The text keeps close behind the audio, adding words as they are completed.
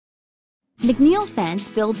McNeil Fence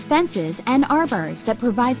builds fences and arbors that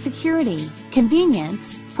provide security,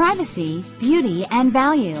 convenience, privacy, beauty, and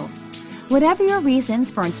value. Whatever your reasons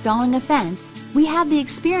for installing a fence, we have the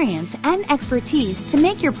experience and expertise to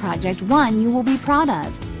make your project one you will be proud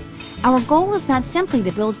of. Our goal is not simply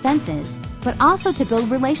to build fences, but also to build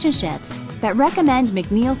relationships that recommend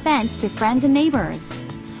McNeil Fence to friends and neighbors.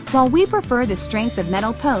 While we prefer the strength of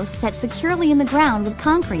metal posts set securely in the ground with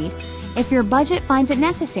concrete, if your budget finds it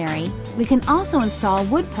necessary, we can also install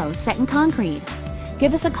wood posts set in concrete.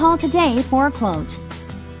 Give us a call today for a quote.